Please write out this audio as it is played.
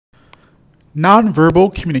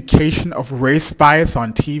Nonverbal communication of race bias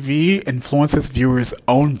on TV influences viewers'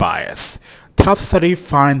 own bias. Tufts study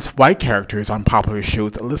finds white characters on popular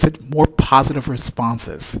shows elicit more positive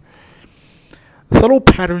responses. Subtle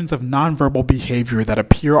patterns of nonverbal behavior that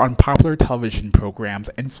appear on popular television programs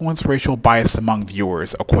influence racial bias among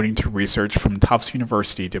viewers, according to research from Tufts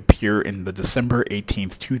University to appear in the December 18,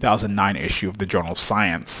 2009 issue of the journal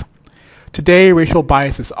Science. Today, racial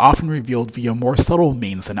bias is often revealed via more subtle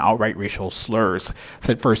means than outright racial slurs,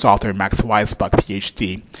 said first author Max Weisbuch,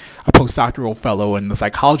 PhD, a postdoctoral fellow in the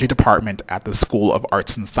psychology department at the School of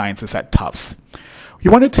Arts and Sciences at Tufts. We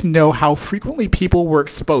wanted to know how frequently people were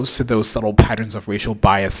exposed to those subtle patterns of racial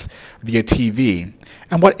bias via TV,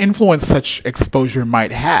 and what influence such exposure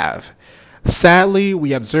might have. Sadly,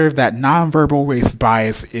 we observed that nonverbal race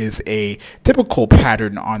bias is a typical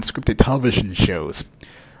pattern on scripted television shows.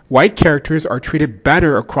 White characters are treated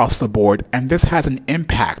better across the board, and this has an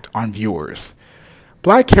impact on viewers.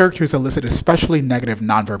 Black characters elicit especially negative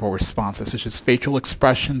nonverbal responses, such as facial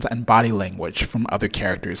expressions and body language, from other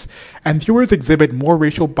characters, and viewers exhibit more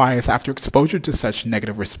racial bias after exposure to such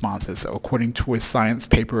negative responses, according to a science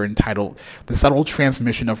paper entitled "The Subtle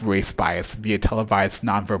Transmission of Race Bias via Televised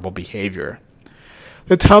Nonverbal Behavior."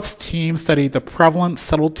 The Tufts team studied the prevalence,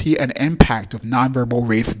 subtlety, and impact of nonverbal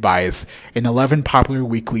race bias in 11 popular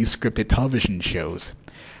weekly scripted television shows.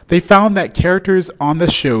 They found that characters on the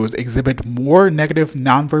shows exhibit more negative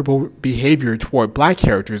nonverbal behavior toward black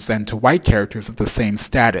characters than to white characters of the same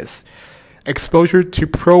status. Exposure to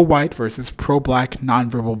pro-white versus pro-black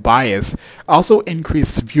nonverbal bias also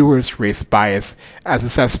increased viewers' race bias as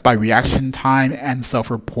assessed by reaction time and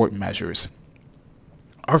self-report measures.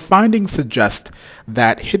 Our findings suggest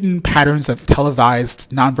that hidden patterns of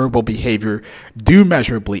televised nonverbal behavior do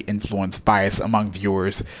measurably influence bias among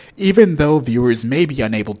viewers, even though viewers may be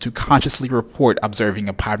unable to consciously report observing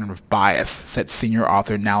a pattern of bias, said senior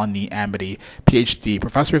author Nalini Ambady, PhD,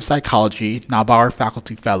 professor of psychology, Naubauer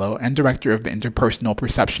faculty fellow, and director of the Interpersonal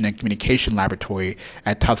Perception and Communication Laboratory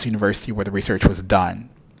at Tufts University, where the research was done.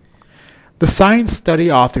 The science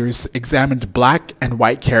study authors examined black and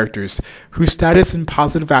white characters whose status and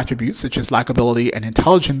positive attributes such as likability and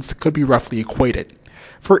intelligence could be roughly equated.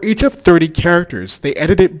 For each of 30 characters, they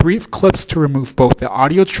edited brief clips to remove both the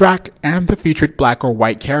audio track and the featured black or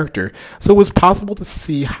white character, so it was possible to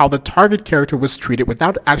see how the target character was treated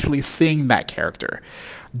without actually seeing that character.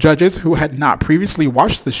 Judges who had not previously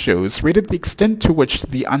watched the shows rated the extent to which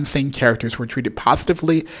the unseen characters were treated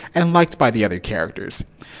positively and liked by the other characters.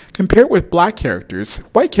 Compared with black characters,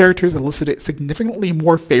 white characters elicited significantly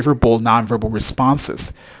more favorable nonverbal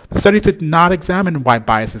responses. The studies did not examine why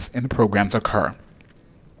biases in the programs occur.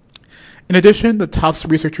 In addition, the Tufts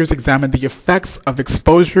researchers examined the effects of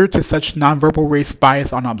exposure to such nonverbal race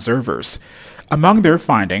bias on observers. Among their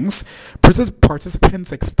findings,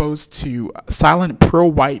 participants exposed to silent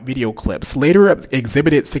pro-white video clips later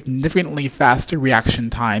exhibited significantly faster reaction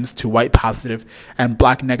times to white positive and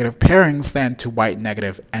black negative pairings than to white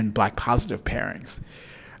negative and black positive pairings.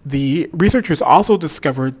 The researchers also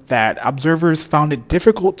discovered that observers found it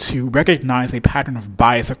difficult to recognize a pattern of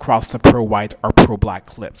bias across the pro-white or pro-black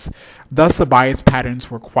clips. Thus, the bias patterns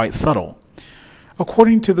were quite subtle.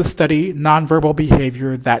 According to the study, nonverbal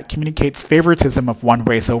behavior that communicates favoritism of one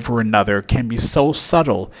race over another can be so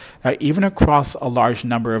subtle that even across a large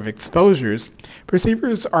number of exposures,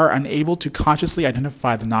 perceivers are unable to consciously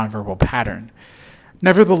identify the nonverbal pattern.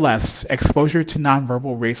 Nevertheless, exposure to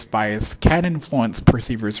nonverbal race bias can influence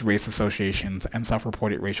perceivers' race associations and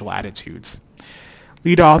self-reported racial attitudes.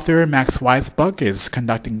 Lead author Max Weisbuch is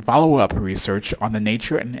conducting follow-up research on the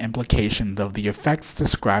nature and implications of the effects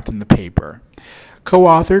described in the paper.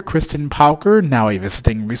 Co-author Kristen Pauker, now a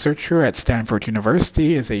visiting researcher at Stanford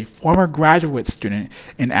University, is a former graduate student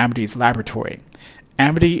in Ambady's laboratory.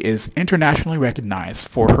 Ambady is internationally recognized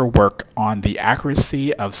for her work on the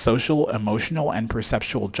accuracy of social, emotional, and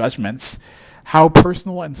perceptual judgments, how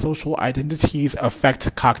personal and social identities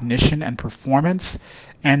affect cognition and performance,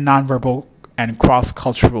 and nonverbal and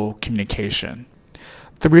cross-cultural communication.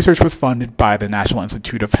 The research was funded by the National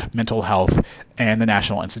Institute of Mental Health and the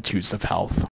National Institutes of Health.